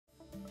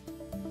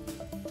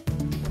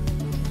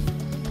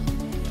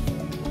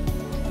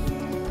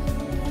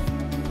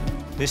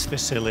This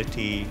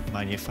facility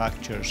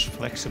manufactures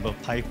flexible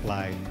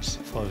pipelines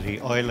for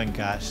the oil and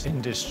gas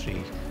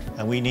industry,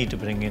 and we need to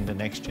bring in the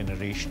next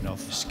generation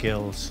of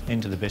skills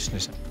into the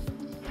business.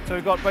 So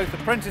we've got both the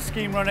apprentice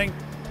scheme running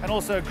and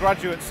also a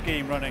graduate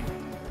scheme running.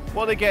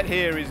 What they get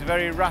here is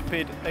very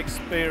rapid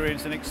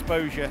experience and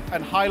exposure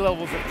and high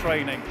levels of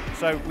training.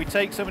 So we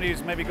take somebody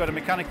who's maybe got a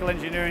mechanical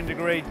engineering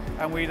degree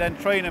and we then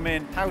train them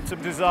in how to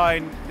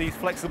design these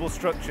flexible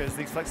structures,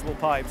 these flexible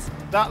pipes.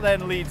 That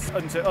then leads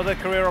into other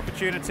career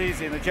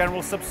opportunities in the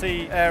general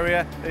subsea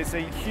area. It's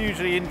a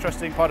hugely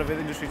interesting part of the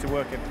industry to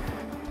work in.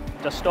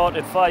 I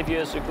started 5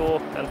 years ago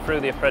and through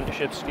the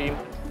apprenticeship scheme.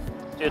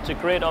 It's a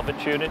great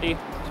opportunity.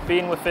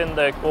 Being within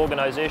the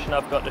organisation,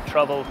 I've got to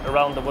travel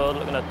around the world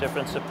looking at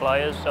different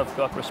suppliers. I've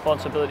got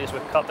responsibilities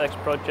with CapEx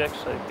projects.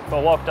 If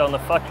I walk down the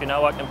factory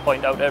now, I can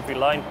point out every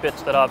line,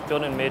 bits that I've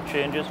done and made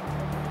changes.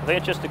 I think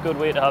it's just a good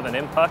way to have an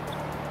impact.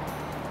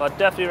 I'd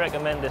definitely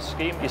recommend this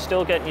scheme. You're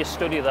still getting your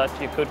study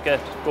that you could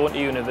get going to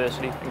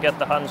university and get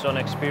the hands-on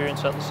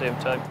experience at the same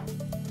time.